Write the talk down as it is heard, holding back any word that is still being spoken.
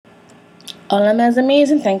Hola, mes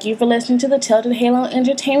amis, and thank you for listening to the Tilted Halo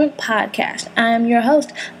Entertainment Podcast. I am your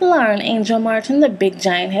host, Lauren Angel Martin, the big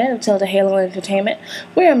giant head of Tilted Halo Entertainment.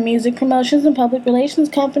 We're a music promotions and public relations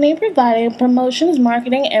company providing promotions,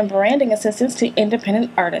 marketing, and branding assistance to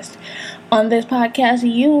independent artists. On this podcast,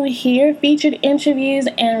 you will hear featured interviews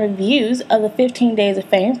and reviews of the 15 Days of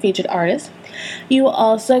Fame featured artists. You will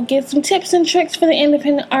also get some tips and tricks for the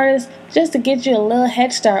independent artists just to get you a little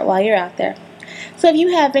head start while you're out there. So if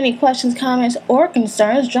you have any questions, comments, or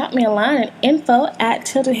concerns, drop me a line at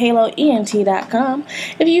info@tiltedhaloent.com.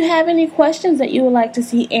 If you have any questions that you would like to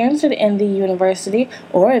see answered in the university,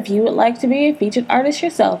 or if you would like to be a featured artist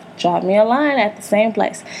yourself, drop me a line at the same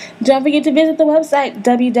place. Don't forget to visit the website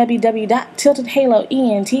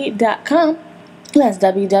www.tiltedhaloent.com. That's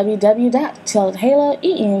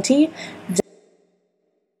www.tiltedhaloent.com.